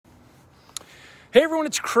Hey everyone,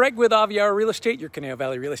 it's Craig with Aviar Real Estate, your Conejo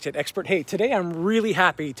Valley real estate expert. Hey, today I'm really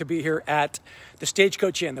happy to be here at the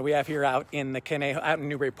Stagecoach Inn that we have here out in the Conejo, out in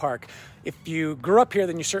Newbury Park. If you grew up here,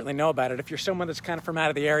 then you certainly know about it. If you're someone that's kind of from out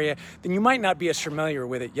of the area, then you might not be as familiar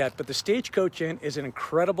with it yet. But the Stagecoach Inn is an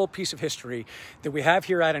incredible piece of history that we have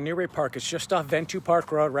here out in Newbury Park. It's just off Ventura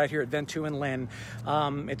Park Road, right here at Ventura and Lynn.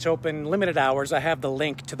 It's open limited hours. I have the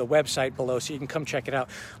link to the website below, so you can come check it out.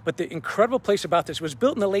 But the incredible place about this was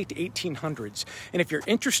built in the late 1800s. And if you're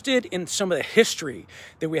interested in some of the history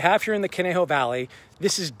that we have here in the Conejo Valley,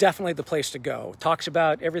 this is definitely the place to go. It talks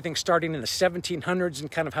about everything starting in the 1700s and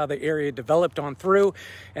kind of how the area developed on through.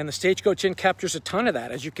 And the Stagecoach Inn captures a ton of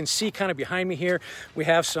that. As you can see kind of behind me here, we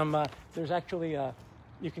have some, there's actually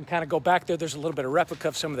you can kind of go back there. There's a little bit of replica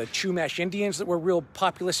of some of the Chumash Indians that were real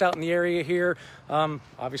populous out in the area here,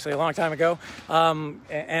 obviously a long time ago.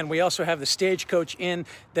 And we also have the Stagecoach Inn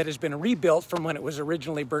that has been rebuilt from when it was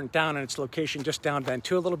originally burnt down, and its location just down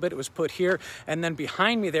Ventura a little bit. It was put here. And then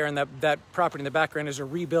behind me there in that property in the background is a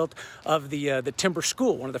rebuilt of the Timber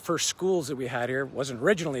School, one of the first schools that we had here. It wasn't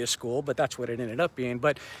originally a school, but that's what it ended up being.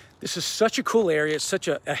 But this is such a cool area. It's such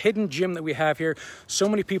a hidden gem that we have here. So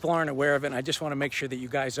many people aren't aware of it, and I just want to make sure that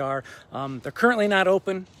you guys are. They're currently not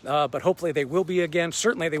open, but hopefully they will be again.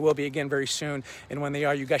 Certainly they will be again very soon. And when they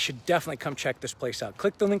are, you guys should definitely come check this place out.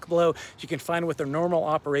 Click the link below. You can find what their normal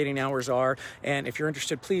operating hours are. And if you're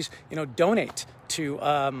interested, please, donate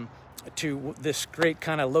to this great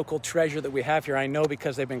kind of local treasure that we have here. I know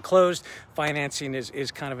because they've been closed, financing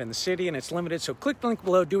is kind of in the city and it's limited. So click the link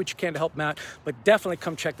below, do what you can to help them out, but definitely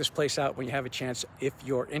come check this place out when you have a chance if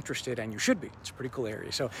you're interested, and you should be. It's a pretty cool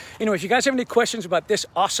area. So anyway, if you guys have any questions about this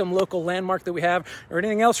awesome local landmark that we have or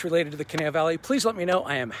anything else related to the Conejo Valley, please let me know.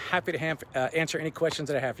 I am happy to answer any questions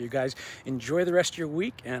that I have for you guys. Enjoy the rest of your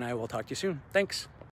week, and I will talk to you soon. Thanks.